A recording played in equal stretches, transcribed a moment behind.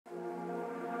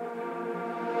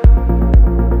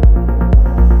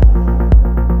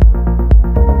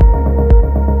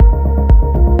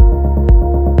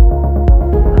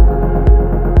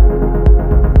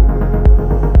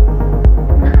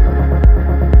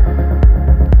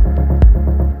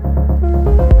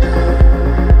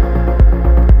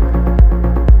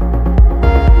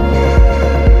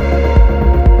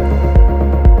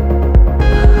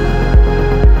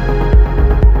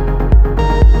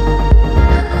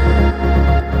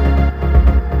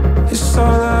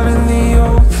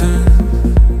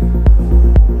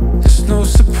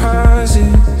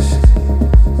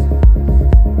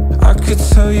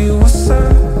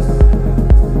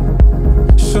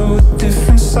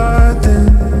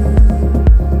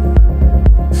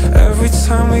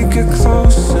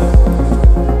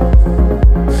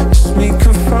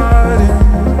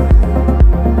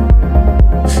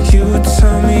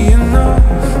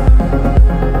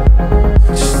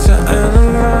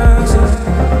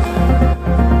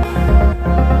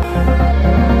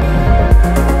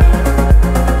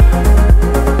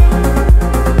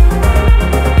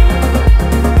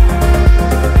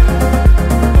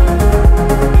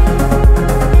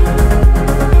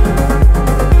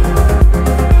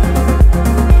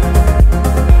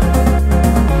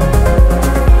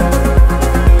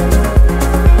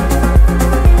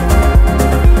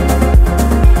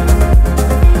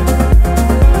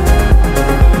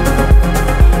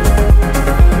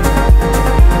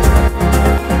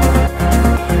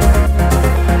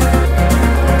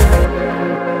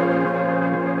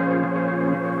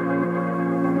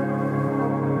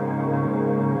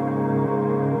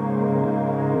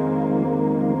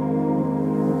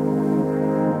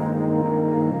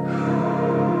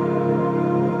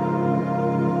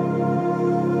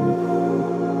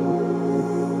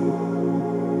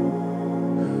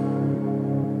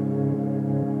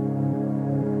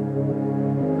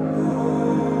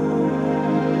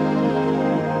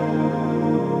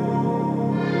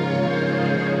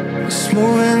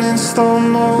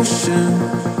motion,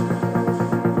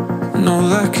 no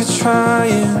lack of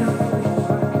trying.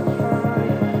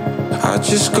 I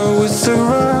just go with the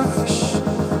rush,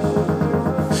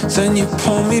 then you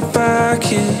pull me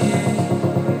back in.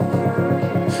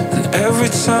 And every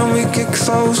time we get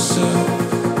closer,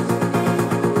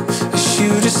 it's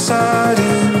you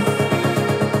deciding,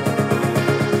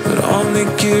 but only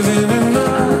giving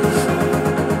enough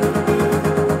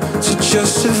to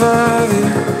just survive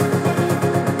it.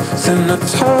 Then I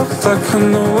talk like I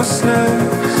know what's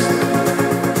next,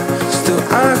 still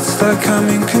act like I'm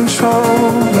in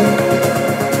control.